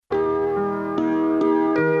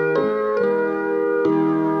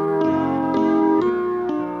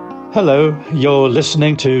Hello, you're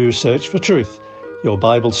listening to Search for Truth, your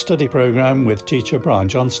Bible study program with teacher Brian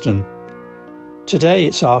Johnston. Today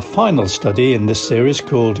it's our final study in this series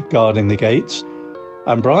called Guarding the Gates,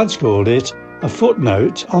 and Brian's called it A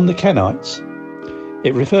Footnote on the Kenites.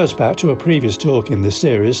 It refers back to a previous talk in this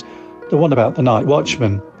series, the one about the night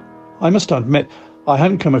watchman. I must admit, I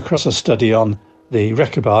hadn't come across a study on the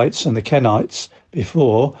Rechabites and the Kenites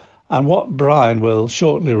before, and what Brian will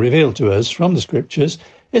shortly reveal to us from the scriptures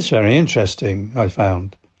is very interesting, I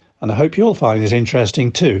found. And I hope you'll find it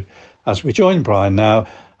interesting too, as we join Brian now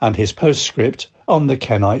and his postscript on the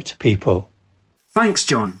Kenite people. Thanks,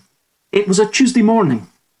 John. It was a Tuesday morning,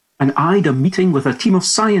 and I'd a meeting with a team of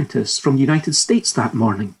scientists from the United States that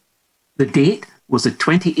morning. The date was the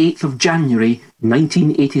 28th of January,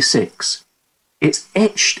 1986. It's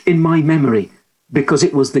etched in my memory because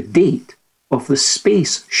it was the date of the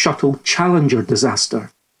Space Shuttle Challenger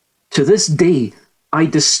disaster. To this day, I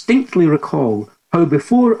distinctly recall how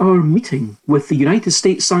before our meeting with the United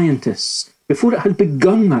States scientists, before it had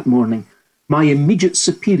begun that morning, my immediate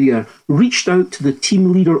superior reached out to the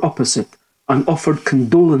team leader opposite and offered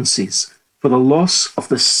condolences for the loss of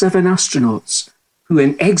the 7 astronauts who,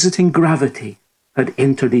 in exiting gravity, had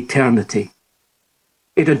entered eternity.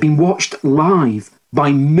 It had been watched live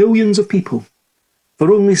by millions of people. For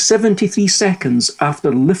only 73 seconds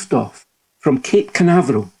after liftoff from Cape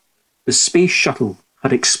Canaveral, the space shuttle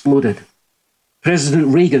had exploded. President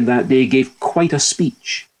Reagan that day gave quite a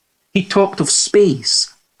speech. He talked of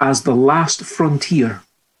space as the last frontier,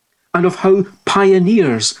 and of how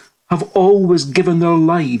pioneers have always given their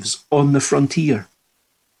lives on the frontier.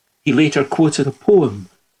 He later quoted a poem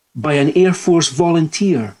by an Air Force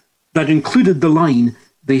volunteer that included the line,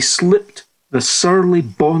 "They slipped the surly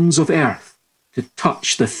bonds of earth to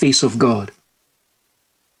touch the face of God."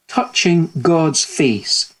 Touching God's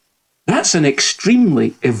face, that's an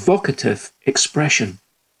extremely evocative expression.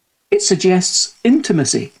 It suggests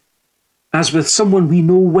intimacy. As with someone we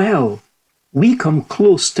know well, we come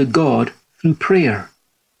close to God through prayer.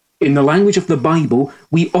 In the language of the Bible,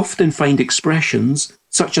 we often find expressions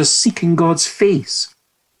such as seeking God's face.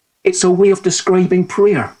 It's a way of describing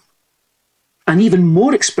prayer. And even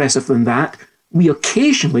more expressive than that, we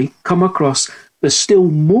occasionally come across the still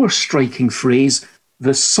more striking phrase,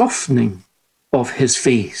 the softening of his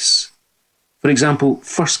face. For example,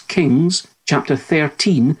 1 Kings chapter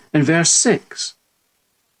 13 and verse 6.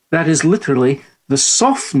 That is literally the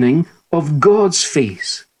softening of God's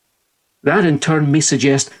face. That in turn may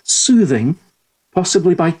suggest soothing,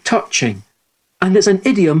 possibly by touching, and it's an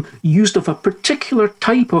idiom used of a particular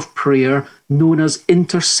type of prayer known as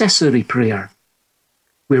intercessory prayer.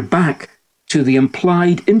 We're back to the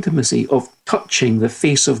implied intimacy of touching the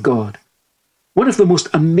face of God. One of the most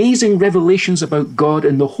amazing revelations about God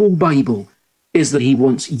in the whole Bible is that he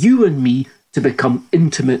wants you and me to become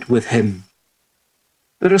intimate with him.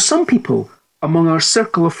 There are some people among our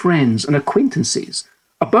circle of friends and acquaintances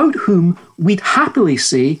about whom we'd happily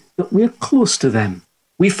say that we're close to them.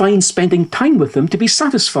 We find spending time with them to be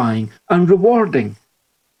satisfying and rewarding.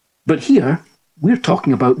 But here, we're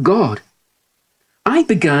talking about God. I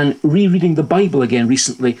began rereading the Bible again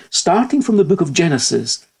recently, starting from the book of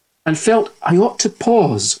Genesis, and felt I ought to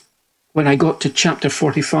pause when I got to chapter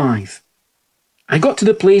 45. I got to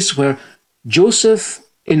the place where Joseph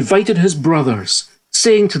invited his brothers,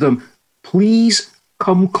 saying to them, "Please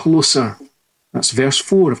come closer." That's verse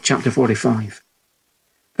 4 of chapter 45.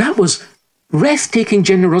 That was breathtaking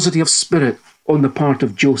generosity of spirit on the part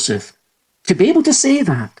of Joseph, to be able to say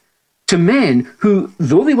that to men who,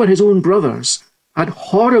 though they were his own brothers, had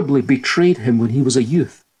horribly betrayed him when he was a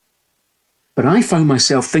youth. But I found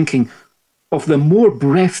myself thinking of the more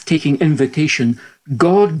breathtaking invitation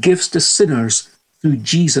God gives to sinners through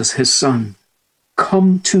Jesus, his Son.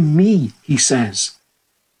 "Come to me," he says.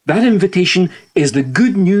 That invitation is the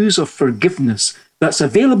good news of forgiveness that's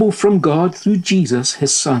available from God through Jesus,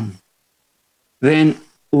 his Son. Then,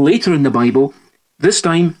 later in the Bible, this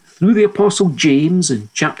time through the Apostle James in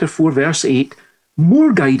chapter 4, verse 8,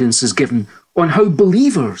 more guidance is given on how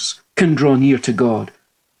believers can draw near to God,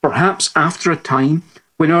 perhaps after a time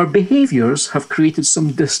when our behaviours have created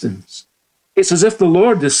some distance. It's as if the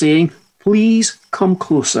Lord is saying, "Please come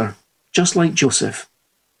closer," just like Joseph.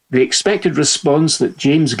 The expected response that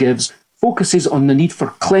James gives focuses on the need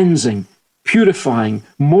for cleansing, purifying,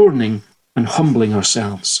 mourning, and humbling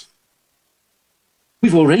ourselves.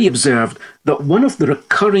 We've already observed that one of the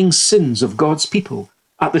recurring sins of God's people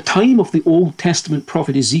at the time of the Old Testament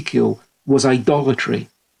prophet Ezekiel was idolatry,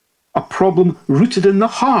 a problem rooted in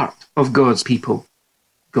the heart of God's people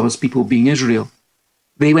being Israel.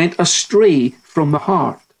 They went astray from the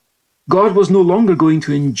heart. God was no longer going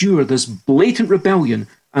to endure this blatant rebellion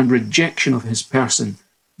and rejection of his person.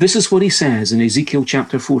 This is what he says in Ezekiel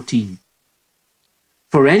chapter 14.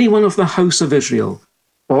 For anyone of the house of Israel,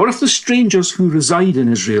 or of the strangers who reside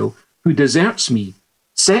in Israel, who deserts me,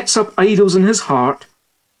 sets up idols in his heart,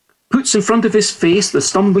 puts in front of his face the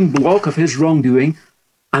stumbling block of his wrongdoing,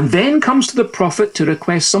 and then comes to the prophet to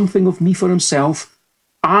request something of me for himself,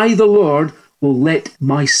 I, the Lord, will let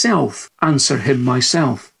myself answer him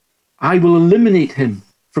myself. I will eliminate him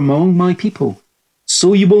from among my people,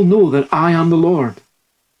 so you will know that I am the Lord.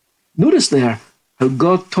 Notice there how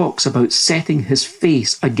God talks about setting his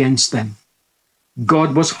face against them.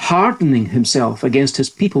 God was hardening himself against his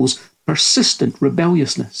people's persistent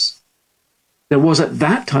rebelliousness. There was at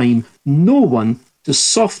that time no one to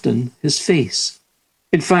soften his face.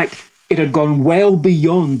 In fact, it had gone well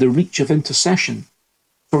beyond the reach of intercession.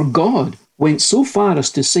 For God went so far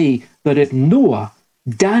as to say that if Noah,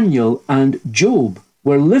 Daniel, and Job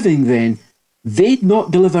were living then, they'd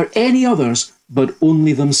not deliver any others but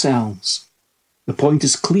only themselves. The point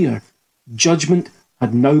is clear. Judgment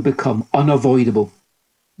had now become unavoidable.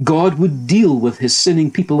 God would deal with his sinning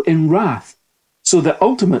people in wrath, so that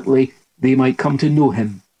ultimately they might come to know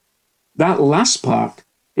him. That last part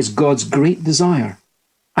is God's great desire,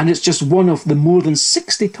 and it's just one of the more than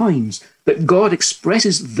 60 times that God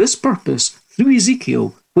expresses this purpose through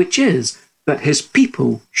Ezekiel, which is that his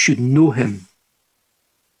people should know him.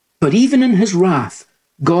 But even in his wrath,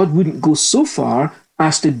 God wouldn't go so far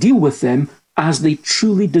as to deal with them as they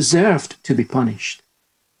truly deserved to be punished.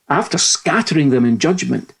 After scattering them in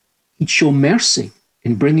judgment, he'd show mercy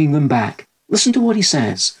in bringing them back. Listen to what he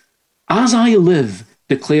says. As I live,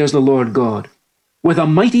 declares the Lord God, with a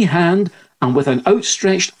mighty hand and with an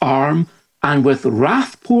outstretched arm and with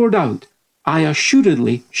wrath poured out, I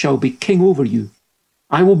assuredly shall be king over you.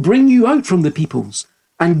 I will bring you out from the peoples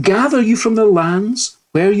and gather you from the lands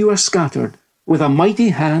where you are scattered, with a mighty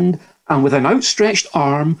hand and with an outstretched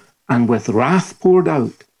arm and with wrath poured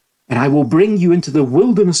out. And I will bring you into the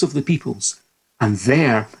wilderness of the peoples, and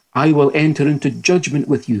there I will enter into judgment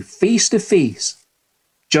with you face to face.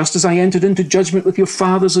 Just as I entered into judgment with your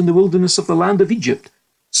fathers in the wilderness of the land of Egypt,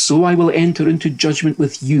 so I will enter into judgment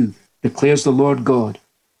with you, declares the Lord God.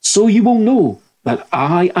 So you will know that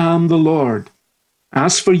I am the Lord.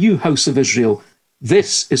 As for you, house of Israel,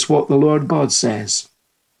 this is what the Lord God says.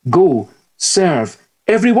 Go, serve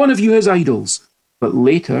every one of you his idols, but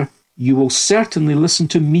later you will certainly listen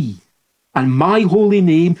to me, and my holy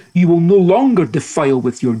name you will no longer defile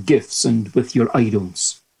with your gifts and with your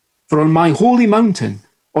idols. For on my holy mountain,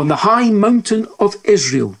 on the high mountain of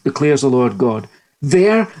Israel, declares the Lord God,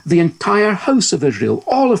 there the entire house of Israel,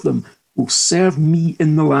 all of them, will serve me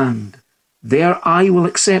in the land. There I will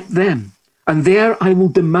accept them, and there I will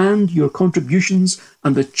demand your contributions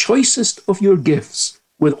and the choicest of your gifts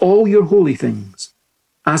with all your holy things.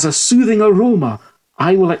 As a soothing aroma,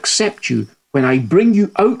 I will accept you when I bring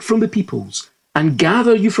you out from the peoples and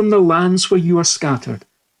gather you from the lands where you are scattered.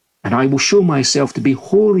 And I will show myself to be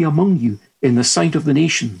holy among you in the sight of the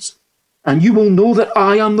nations. And you will know that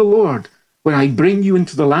I am the Lord when I bring you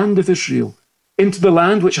into the land of Israel, into the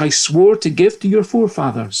land which I swore to give to your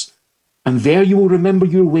forefathers. And there you will remember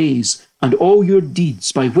your ways and all your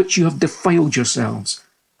deeds by which you have defiled yourselves.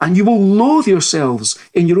 And you will loathe yourselves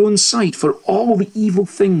in your own sight for all the evil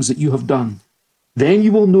things that you have done. Then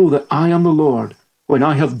you will know that I am the Lord, when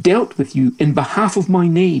I have dealt with you in behalf of my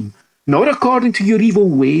name, not according to your evil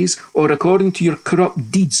ways or according to your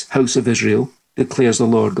corrupt deeds, house of Israel, declares the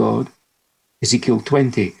Lord God. Ezekiel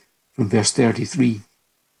 20, from verse 33.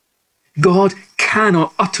 God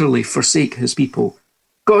cannot utterly forsake his people.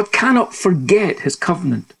 God cannot forget his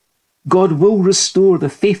covenant. God will restore the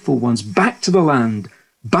faithful ones back to the land,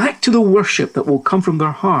 back to the worship that will come from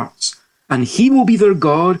their hearts, and he will be their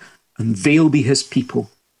God, and they'll be his people.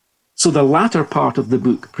 So the latter part of the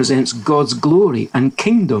book presents God's glory and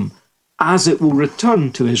kingdom as it will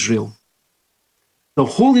return to Israel. The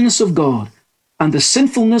holiness of God and the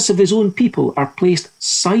sinfulness of his own people are placed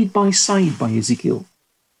side by Ezekiel.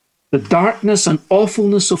 The darkness and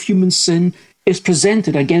awfulness of human sin is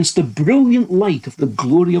presented against the brilliant light of the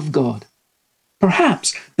glory of God.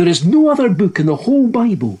 Perhaps there is no other book in the whole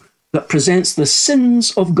Bible that presents the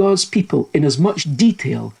sins of God's people in as much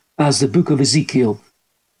detail as the book of Ezekiel,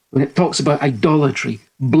 when it talks about idolatry,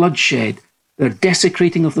 bloodshed, their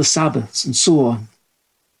desecrating of the Sabbaths, and so on.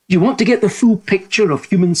 Do you want to get the full picture of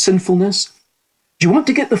human sinfulness? Do you want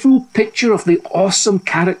to get the full picture of the awesome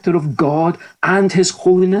character of God and his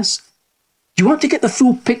holiness? Do you want to get the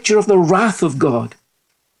full picture of the wrath of God?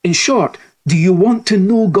 In short, do you want to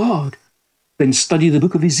know God? Then study the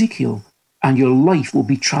book of Ezekiel and your life will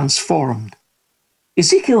be transformed.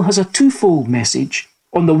 Ezekiel has a twofold message.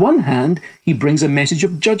 On the one hand, he brings a message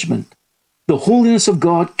of judgment. The holiness of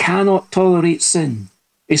God cannot tolerate sin,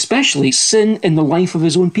 especially sin in the life of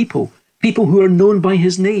his own people, people who are known by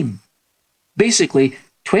his name. Basically,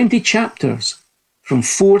 20 chapters from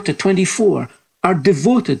 4 to 24 are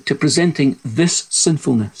devoted to presenting this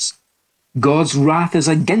sinfulness. God's wrath is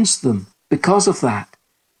against them because of that.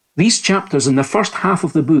 These chapters in the first half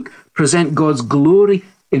of the book present God's glory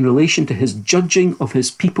in relation to his judging of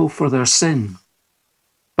his people for their sin.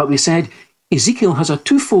 But we said Ezekiel has a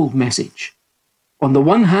twofold message. On the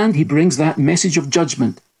one hand, he brings that message of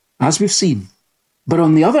judgment, as we've seen. But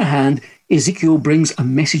on the other hand, Ezekiel brings a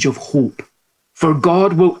message of hope. For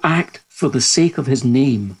God will act for the sake of his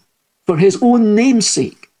name, for his own name's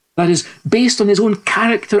sake, that is, based on his own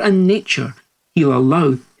character and nature, he'll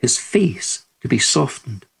allow his face to be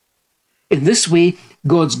softened. In this way,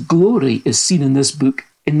 God's glory is seen in this book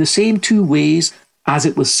in the same two ways as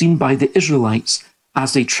it was seen by the Israelites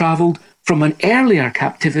as they travelled from an earlier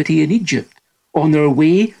captivity in Egypt on their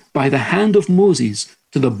way by the hand of Moses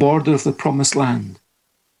to the border of the Promised Land.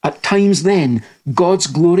 At times then, God's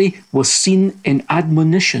glory was seen in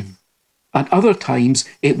admonition. At other times,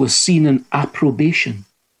 it was seen in approbation.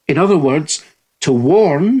 In other words, to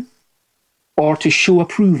warn or to show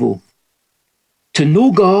approval. To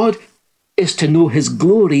know God is to know his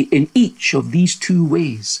glory in each of these two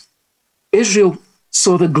ways. Israel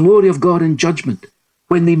saw the glory of God in judgment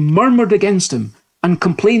when they murmured against him and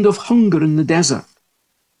complained of hunger in the desert.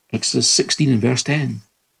 Exodus 16 and verse 10.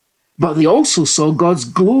 But they also saw God's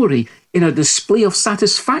glory in a display of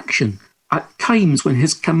satisfaction at times when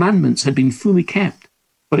his commandments had been fully kept.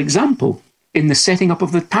 For example, in the setting up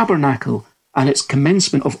of the tabernacle and its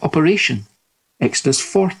commencement of operation. Exodus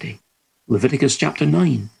 40, Leviticus chapter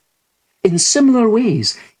 9. In similar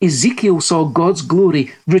ways, Ezekiel saw God's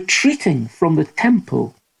glory retreating from the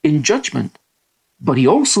temple in judgment. But he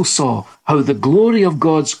also saw how the glory of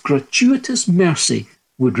God's gratuitous mercy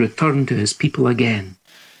would return to his people again.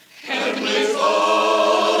 Heavenly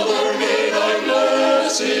Father, may thy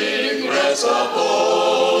blessing rest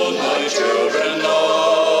upon thy children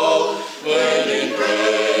now. When in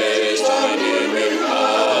praise thy name we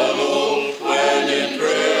hallow, when in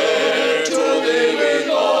prayer to thee we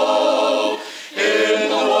bow, in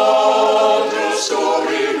the wondrous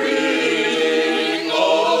story reading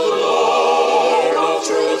of the Lord of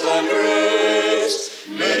truth and grace,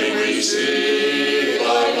 may we see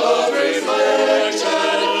thy love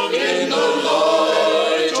reflected in the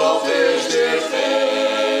light of his dear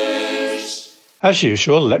face. As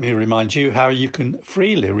usual, let me remind you how you can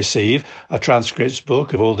freely receive a transcripts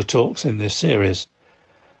book of all the talks in this series.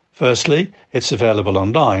 Firstly, it's available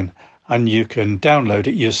online, and you can download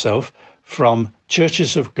it yourself from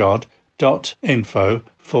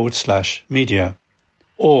churchesofgod.info/media.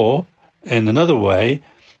 Or, in another way,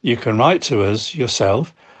 you can write to us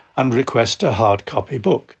yourself and request a hard copy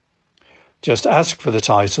book. Just ask for the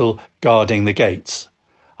title Guarding the Gates,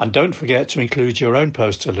 and don't forget to include your own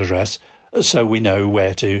postal address so we know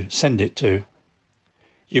where to send it to.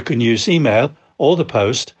 You can use email or the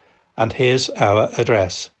post, and here's our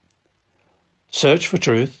address. Search for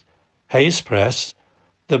Truth, Hayes Press,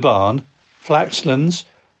 The Barn, Flaxlands,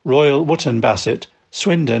 Royal Wootton Bassett,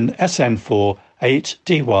 Swindon SN4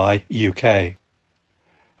 8DY UK.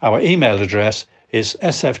 Our email address is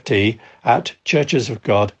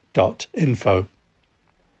sft@churchesofgod.info.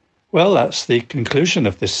 Well, that's the conclusion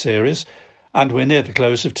of this series, and we're near the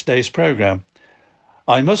close of today's programme.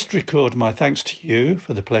 I must record my thanks to you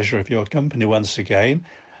for the pleasure of your company once again,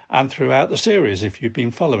 and throughout the series if you've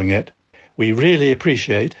been following it. We really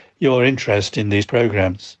appreciate your interest in these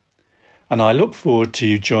programmes. And I look forward to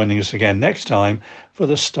you joining us again next time for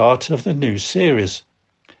the start of the new series.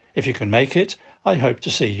 If you can make it, I hope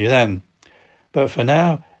to see you then. But for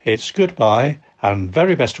now, it's goodbye and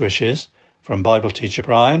very best wishes from Bible teacher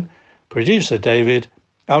Brian, producer David,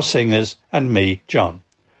 our singers, and me, John.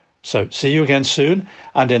 So see you again soon,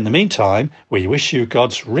 and in the meantime, we wish you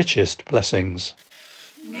God's richest blessings.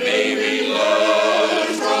 May we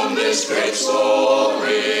learn from this great story